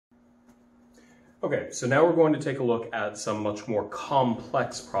Okay, so now we're going to take a look at some much more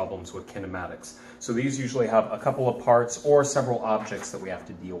complex problems with kinematics. So these usually have a couple of parts or several objects that we have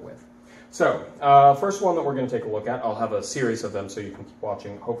to deal with. So, first one that we're going to take a look at, I'll have a series of them so you can keep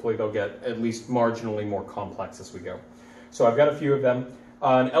watching. Hopefully they'll get at least marginally more complex as we go. So I've got a few of them.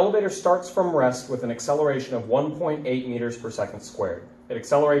 An elevator starts from rest with an acceleration of 1.8 meters per second squared. It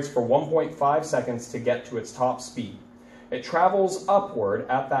accelerates for 1.5 seconds to get to its top speed. It travels upward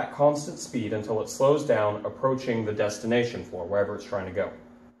at that constant speed until it slows down, approaching the destination floor, wherever it's trying to go,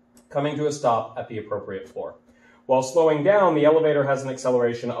 coming to a stop at the appropriate floor. While slowing down, the elevator has an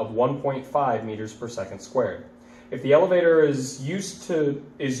acceleration of 1.5 meters per second squared. If the elevator is used to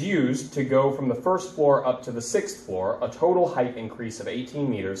go from the first floor up to the sixth floor, a total height increase of 18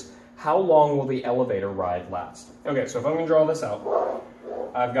 meters, how long will the elevator ride last? Okay, so if I'm going to draw this out,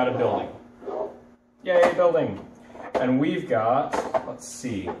 I've got a building. Yay, building! And we've got, let's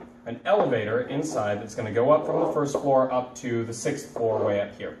see, an elevator inside that's going to go up from the first floor up to the sixth floor way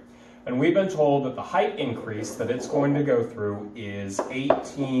up here. And we've been told that the height increase that it's going to go through is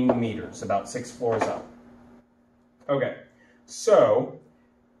 18 meters, about 6 floors up. Okay, so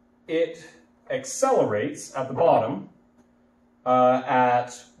it accelerates at the bottom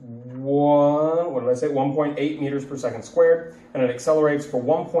at 1.8 meters per second squared, and it accelerates for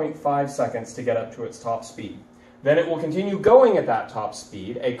 1.5 seconds to get up to its top speed. Then it will continue going at that top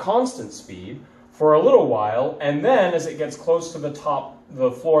speed, a constant speed, for a little while, and then as it gets close to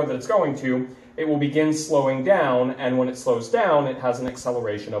the floor that it's going to, it will begin slowing down, and when it slows down, it has an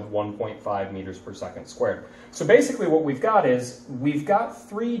acceleration of 1.5 meters per second squared. So basically what we've got is, we've got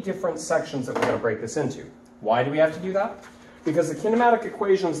 3 different sections that we're going to break this into. Why do we have to do that? Because the kinematic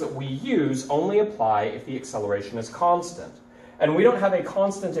equations that we use only apply if the acceleration is constant. And we don't have a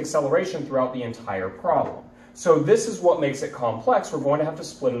constant acceleration throughout the entire problem. So this is what makes it complex. We're going to have to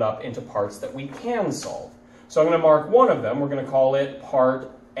split it up into parts that we can solve. So I'm going to mark one of them. We're going to call it part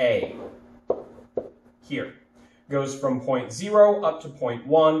A. Here. Goes from point 0 up to point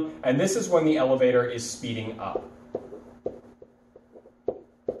 1, and this is when the elevator is speeding up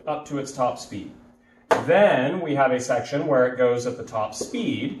to its top speed. Then we have a section where it goes at the top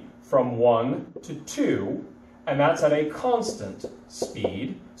speed from 1 to 2, and that's at a constant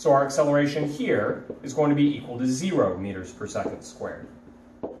speed. So our acceleration here is going to be equal to 0 meters per second squared.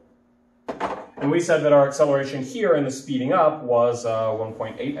 And we said that our acceleration here in the speeding up was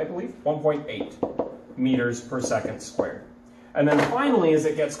 1.8, I believe, 1.8 meters per second squared. And then finally, as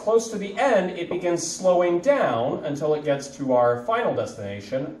it gets close to the end, it begins slowing down until it gets to our final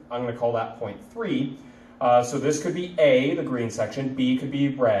destination. I'm going to call that point 3. So this could be A, the green section, B could be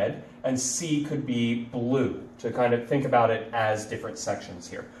red, and C could be blue, to kind of think about it as different sections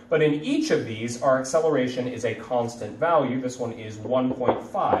here. But in each of these, our acceleration is a constant value. This one is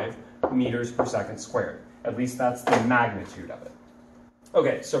 1.5 meters per second squared. At least that's the magnitude of it.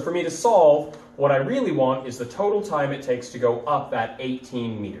 Okay, so for me to solve, what I really want is the total time it takes to go up that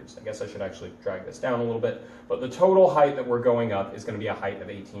 18 meters. I guess I should actually drag this down a little bit, but the total height that we're going up is going to be a height of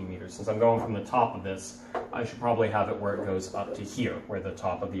 18 meters. Since I'm going from the top of this, I should probably have it where it goes up to here, where the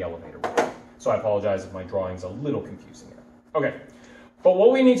top of the elevator would be. So I apologize if my drawing's a little confusing here. Okay, but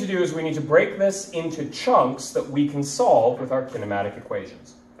what we need to do is we need to break this into chunks that we can solve with our kinematic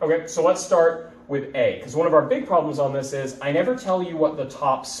equations. Okay, so let's start with A, because one of our big problems on this is I never tell you what the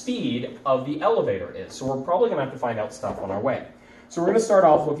top speed of the elevator is, so we're probably going to have to find out stuff on our way. So we're going to start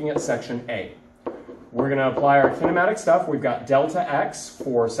off looking at section A. We're going to apply our kinematic stuff. We've got delta x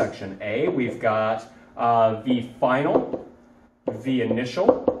for section A. We've got v final, v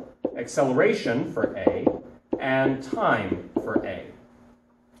initial, acceleration for A, and time for A.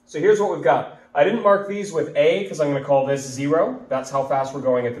 So here's what we've got. I didn't mark these with A because I'm going to call this 0. That's how fast we're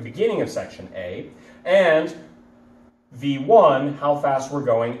going at the beginning of section A. And V1, how fast we're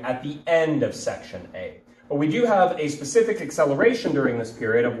going at the end of section A. But we do have a specific acceleration during this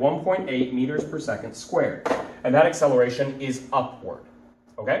period of 1.8 meters per second squared. And that acceleration is upward.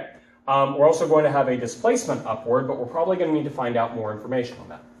 Okay? We're also going to have a displacement upward, but we're probably going to need to find out more information on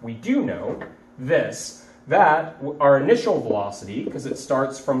that. We do know this, that our initial velocity, because it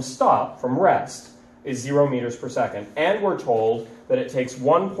starts from stop, from rest, is 0 meters per second. And we're told that it takes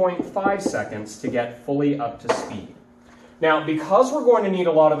 1.5 seconds to get fully up to speed. Now, because we're going to need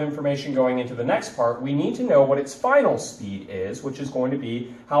a lot of information going into the next part, we need to know what its final speed is, which is going to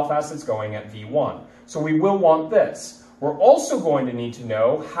be how fast it's going at V1. So we will want this. We're also going to need to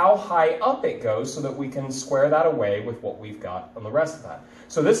know how high up it goes so that we can square that away with what we've got on the rest of that.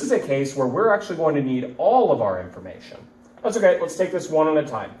 So this is a case where we're actually going to need all of our information. That's okay, let's take this one at a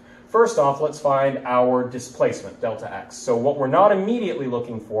time. First off, let's find our displacement, delta x. So what we're not immediately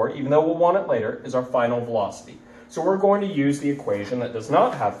looking for, even though we'll want it later, is our final velocity. So we're going to use the equation that does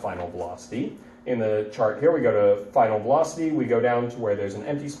not have final velocity. In the chart here, we go to final velocity, we go down to where there's an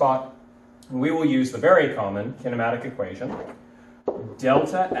empty spot, and we will use the very common kinematic equation.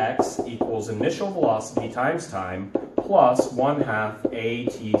 Delta x equals initial velocity times time plus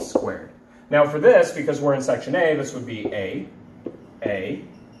 1/2 at squared. Now for this, because we're in section A, this would be A,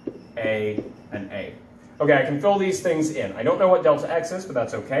 and A. Okay, I can fill these things in. I don't know what delta x is, but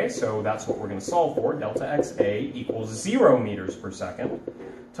that's okay, so that's what we're going to solve for. Delta xa equals 0 meters per second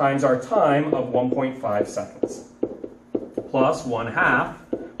times our time of 1.5 seconds plus 1/2,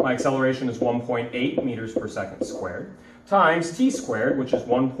 my acceleration is 1.8 meters per second squared, times t squared, which is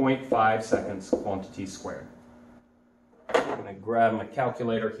 1.5 seconds quantity squared. I'm going to grab my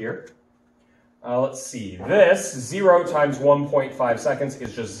calculator here. Let's see, this 0 times 1.5 seconds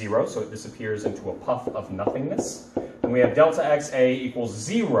is just 0, so it disappears into a puff of nothingness. And we have delta xa equals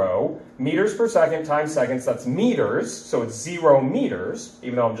 0 meters per second times seconds, that's meters, so it's 0 meters,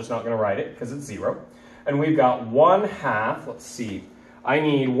 even though I'm just not going to write it because it's 0. And we've got 1/2, let's see, I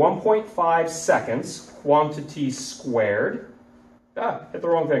need 1.5 seconds quantity squared. Hit the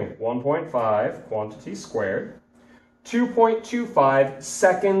wrong thing, 1.5 quantity squared. 2.25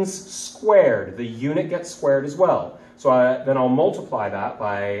 seconds squared. The unit gets squared as well. So then I'll multiply that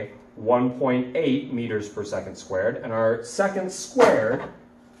by 1.8 meters per second squared, and our seconds squared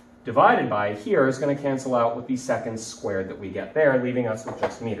divided by here is going to cancel out with the seconds squared that we get there, leaving us with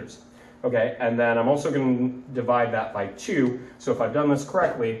just meters. Okay, and then I'm also going to divide that by 2, so if I've done this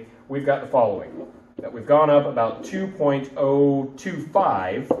correctly, we've got the following. That we've gone up about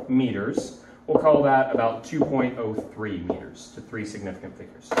 2.025 meters. We'll call that about 2.03 meters to 3 significant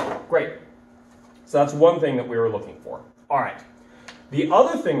figures. Great. So that's one thing that we were looking for. All right. The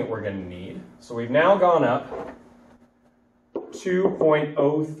other thing that we're going to need, so we've now gone up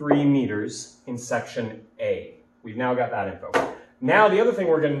 2.03 meters in section A. We've now got that info. Now the other thing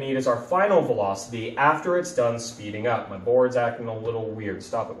we're going to need is our final velocity after it's done speeding up. My board's acting a little weird.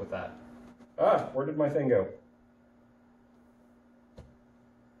 Stop it with that. Where did my thing go?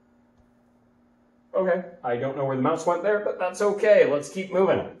 Okay, I don't know where the mouse went there, but that's okay. Let's keep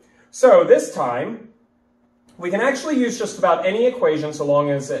moving. So this time, we can actually use just about any equation so long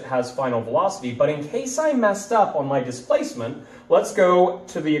as it has final velocity, but in case I messed up on my displacement, let's go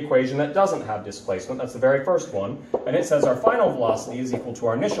to the equation that doesn't have displacement. That's the very first one, and it says our final velocity is equal to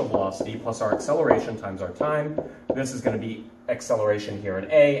our initial velocity plus our acceleration times our time. This is going to be acceleration here in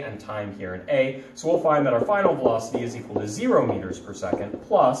A and time here in A, so we'll find that our final velocity is equal to 0 meters per second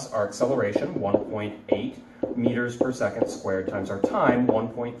plus our acceleration, 1.8 meters per second squared, times our time,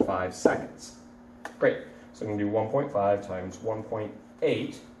 1.5 seconds. Great. So we can do 1.5 times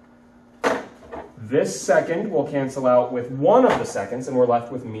 1.8. This second will cancel out with one of the seconds, and we're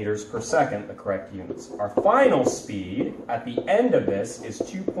left with meters per second, the correct units. Our final speed at the end of this is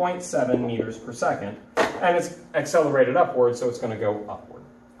 2.7 meters per second, and it's accelerated upward, so it's going to go upward.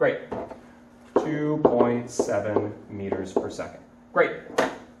 Great. 2.7 meters per second. Great.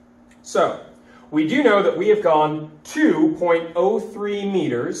 So we do know that we have gone 2.03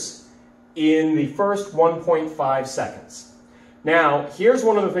 meters in the first 1.5 seconds. Now, here's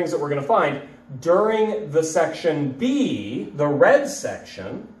one of the things that we're going to find. During the section B, the red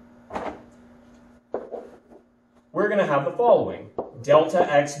section, we're going to have the following. Delta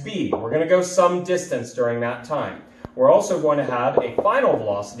xb. We're going to go some distance during that time. We're also going to have a final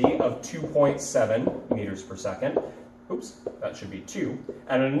velocity of 2.7 meters per second. Oops, that should be 2.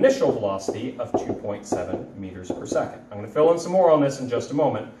 And an initial velocity of 2.7 meters per second. I'm going to fill in some more on this in just a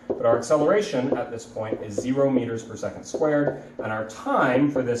moment, but our acceleration at this point is 0 meters per second squared, and our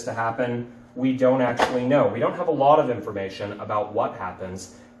time for this to happen, we don't actually know. We don't have a lot of information about what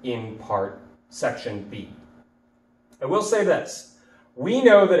happens in section B. I will say this. We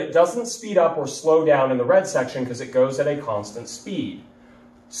know that it doesn't speed up or slow down in the red section because it goes at a constant speed.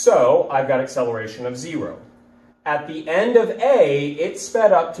 So I've got acceleration of 0. At the end of A, it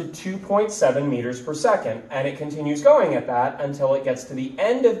sped up to 2.7 meters per second, and it continues going at that until it gets to the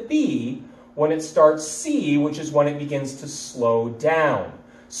end of B, when it starts C, which is when it begins to slow down.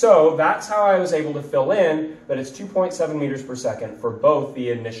 So that's how I was able to fill in that it's 2.7 meters per second for both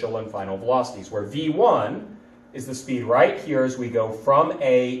the initial and final velocities, where V1 is the speed right here as we go from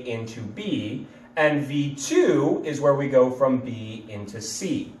A into B, and V2 is where we go from B into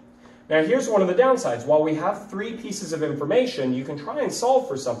C. Now here's one of the downsides. While we have 3 pieces of information, you can try and solve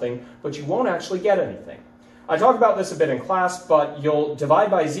for something, but you won't actually get anything. I talk about this a bit in class, but you'll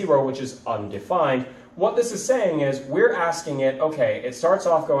divide by 0, which is undefined, What this is saying is we're asking it, okay, it starts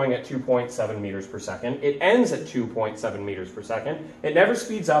off going at 2.7 meters per second. It ends at 2.7 meters per second. It never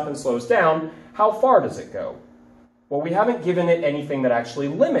speeds up and slows down. How far does it go? Well, we haven't given it anything that actually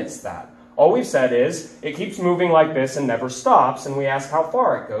limits that. All we've said is it keeps moving like this and never stops, and we ask how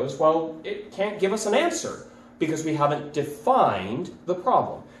far it goes. Well, it can't give us an answer because we haven't defined the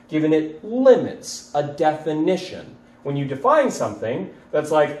problem, given it limits, a definition. When you define something, that's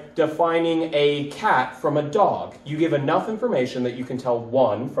like defining a cat from a dog. You give enough information that you can tell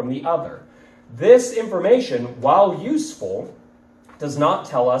one from the other. This information, while useful, does not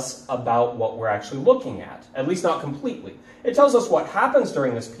tell us about what we're actually looking at least not completely. It tells us what happens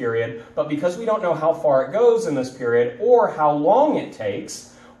during this period, but because we don't know how far it goes in this period or how long it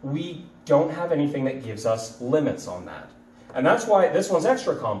takes, we don't have anything that gives us limits on that. And that's why this one's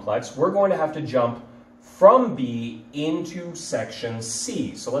extra complex. We're going to have to jump from B into section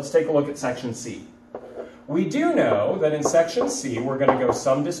C. So let's take a look at section C. We do know that in section C, we're going to go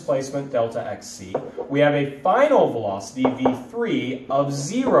some displacement delta xc. We have a final velocity, v3, of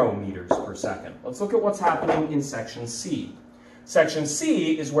 0 meters per second. Let's look at what's happening in section C. Section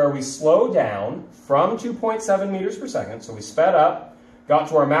C is where we slow down from 2.7 meters per second. So we sped up, got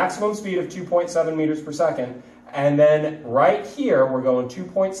to our maximum speed of 2.7 meters per second, and then right here, we're going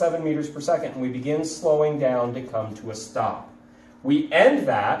 2.7 meters per second, and we begin slowing down to come to a stop. We end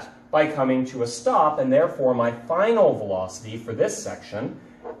that by coming to a stop, and therefore my final velocity for this section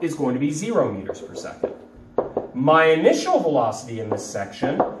is going to be 0 meters per second. My initial velocity in this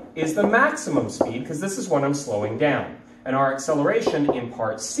section is the maximum speed, because this is when I'm slowing down. And our acceleration in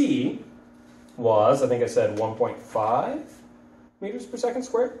part C was, I think I said 1.5 meters per second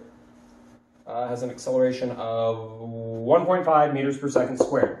squared. Has an acceleration of 1.5 meters per second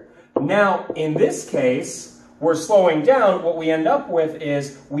squared. Now, in this case, we're slowing down. What we end up with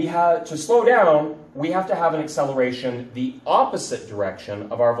is to slow down, we have to have an acceleration the opposite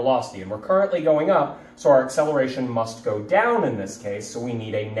direction of our velocity. And we're currently going up, so our acceleration must go down in this case, so we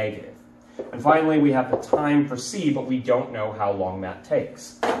need a negative. And finally, we have the time for C, but we don't know how long that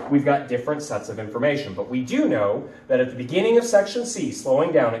takes. We've got different sets of information, but we do know that at the beginning of section C,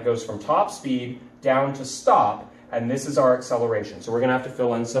 slowing down, it goes from top speed down to stop, and this is our acceleration. So we're going to have to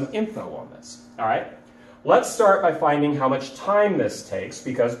fill in some info on this. All right? Let's start by finding how much time this takes,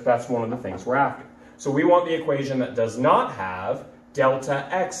 because that's one of the things we're after. So we want the equation that does not have delta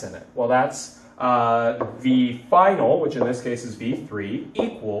x in it. Well, that's v final, which in this case is v3,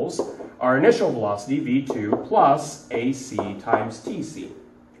 equals our initial velocity, v2, plus ac times tc.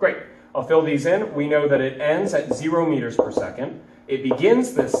 Great. I'll fill these in. We know that it ends at 0 meters per second. It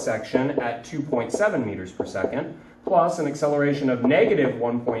begins this section at 2.7 meters per second, plus an acceleration of negative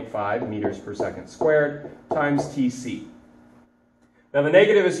 1.5 meters per second squared times tc. Now the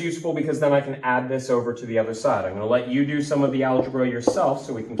negative is useful because then I can add this over to the other side. I'm going to let you do some of the algebra yourself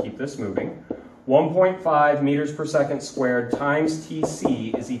so we can keep this moving. 1.5 meters per second squared times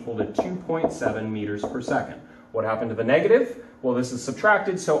tc is equal to 2.7 meters per second. What happened to the negative? Well, this is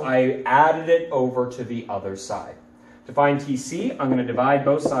subtracted, so I added it over to the other side. To find tc, I'm going to divide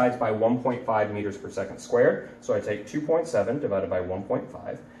both sides by 1.5 meters per second squared. So I take 2.7 divided by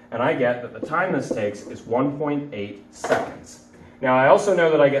 1.5, and I get that the time this takes is 1.8 seconds. Now, I also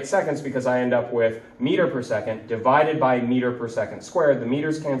know that I get seconds because I end up with meter per second divided by meter per second squared. The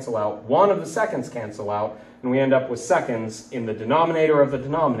meters cancel out, one of the seconds cancel out, and we end up with seconds in the denominator of the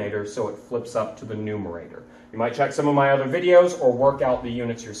denominator, so it flips up to the numerator. You might check some of my other videos or work out the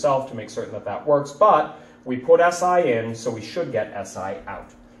units yourself to make certain that that works, but we put SI in, so we should get SI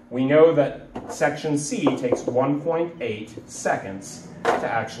out. We know that section C takes 1.8 seconds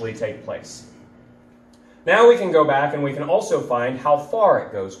to actually take place. Now we can go back and we can also find how far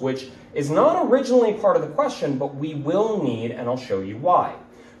it goes, which is not originally part of the question, but we will need, and I'll show you why.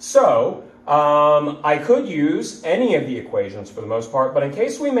 So, I could use any of the equations for the most part, but in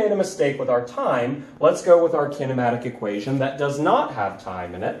case we made a mistake with our time, let's go with our kinematic equation that does not have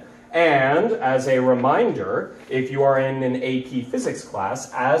time in it. And as a reminder, if you are in an AP physics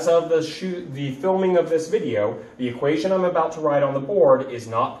class, as of the filming of this video, the equation I'm about to write on the board is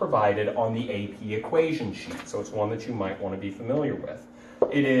not provided on the AP equation sheet, so it's one that you might want to be familiar with.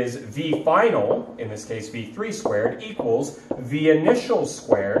 It is V final, in this case V3 squared, equals V initial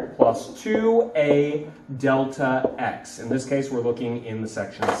squared plus 2A delta x. In this case, we're looking in the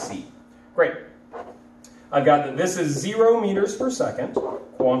section C. Great. I've got that this is 0 meters per second,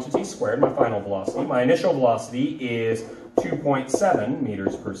 quantity squared, my final velocity. My initial velocity is 2.7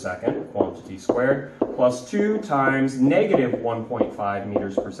 meters per second, quantity squared, plus 2 times negative 1.5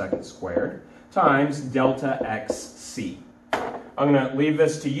 meters per second squared, times delta xc. I'm going to leave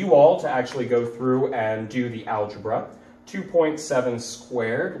this to you all to actually go through and do the algebra. 2.7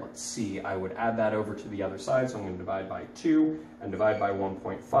 squared, let's see, I would add that over to the other side, so I'm going to divide by 2 and divide by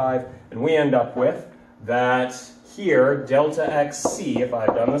 1.5, and we end up with that here, delta xc, if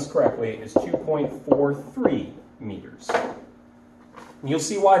I've done this correctly, is 2.43 meters. And you'll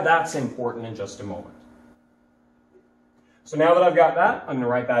see why that's important in just a moment. So now that I've got that, I'm going to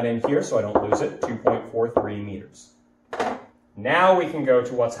write that in here so I don't lose it, 2.43 meters. Now we can go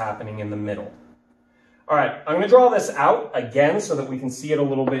to what's happening in the middle. All right, I'm going to draw this out again so that we can see it a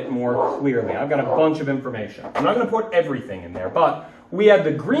little bit more clearly. I've got a bunch of information. I'm not going to put everything in there, but we had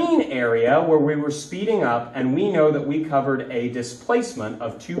the green area where we were speeding up, and we know that we covered a displacement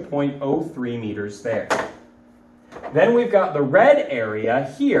of 2.03 meters there. Then we've got the red area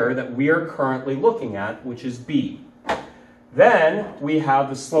here that we are currently looking at, which is B. Then we have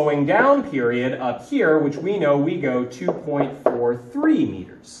the slowing down period up here, which we know we go 2.43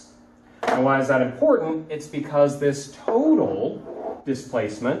 meters. And why is that important? It's because this total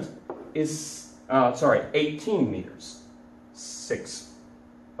displacement is, 18 meters. 6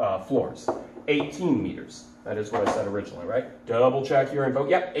 floors. 18 meters. That is what I said originally, right? Double check your info.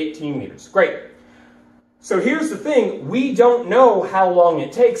 Yep, 18 meters. Great. So here's the thing. We don't know how long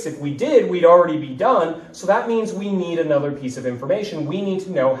it takes. If we did, we'd already be done. So that means we need another piece of information. We need to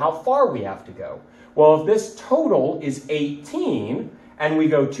know how far we have to go. Well, if this total is 18, and we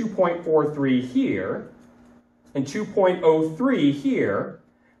go 2.43 here, and 2.03 here,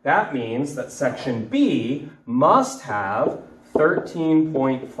 that means that section B must have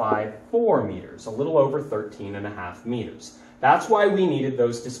 13.54 meters, a little over 13.5 meters. That's why we needed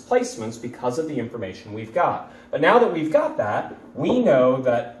those displacements, because of the information we've got. But now that we've got that, we know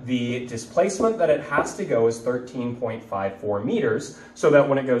that the displacement that it has to go is 13.54 meters, so that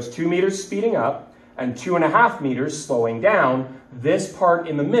when it goes 2 meters speeding up and 2.5 meters slowing down, this part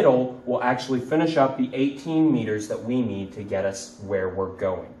in the middle will actually finish up the 18 meters that we need to get us where we're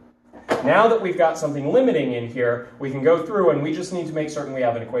going. Now that we've got something limiting in here, we can go through and we just need to make certain we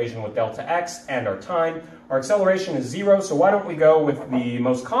have an equation with delta x and our time. Our acceleration is 0, so why don't we go with the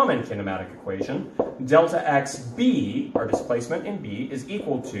most common kinematic equation. Delta x b, our displacement in b, is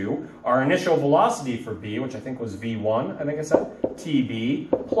equal to our initial velocity for b, which I think was v1, I think I said, tb,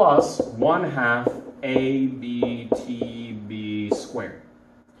 plus 1/2 ab tb squared.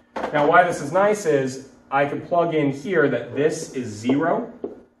 Now why this is nice is I could plug in here that this is 0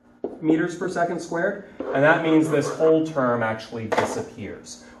 meters per second squared, and that means this whole term actually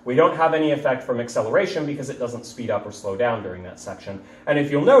disappears. We don't have any effect from acceleration because it doesn't speed up or slow down during that section. And if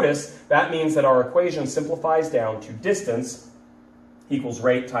you'll notice, that means that our equation simplifies down to distance equals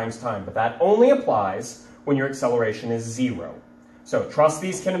rate times time, but that only applies when your acceleration is 0. So trust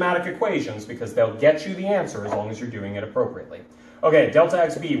these kinematic equations because they'll get you the answer as long as you're doing it appropriately. Okay, delta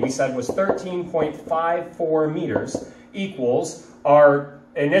xb we said was 13.54 meters equals our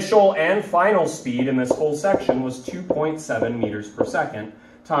initial and final speed in this whole section was 2.7 meters per second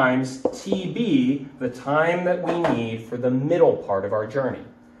times tb, the time that we need for the middle part of our journey.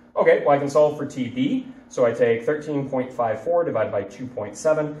 Okay, well I can solve for tb, so I take 13.54 divided by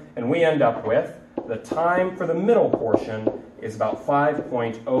 2.7, and we end up with the time for the middle portion is about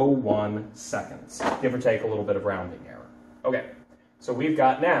 5.01 seconds, give or take a little bit of rounding error. Okay, so we've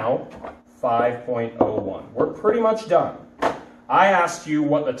got now 5.01. We're pretty much done. I asked you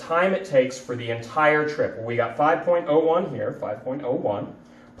what the time it takes for the entire trip. Well, we got 5.01 here, 5.01,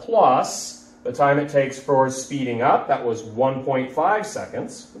 plus the time it takes for speeding up, that was 1.5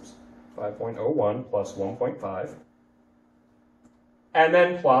 seconds. Oops, 5.01 plus 1.5. And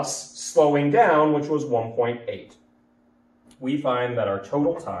then plus slowing down, which was 1.8. We find that our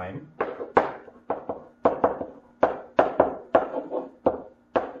total time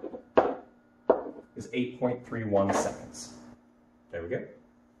is 8.31 seconds. There we go.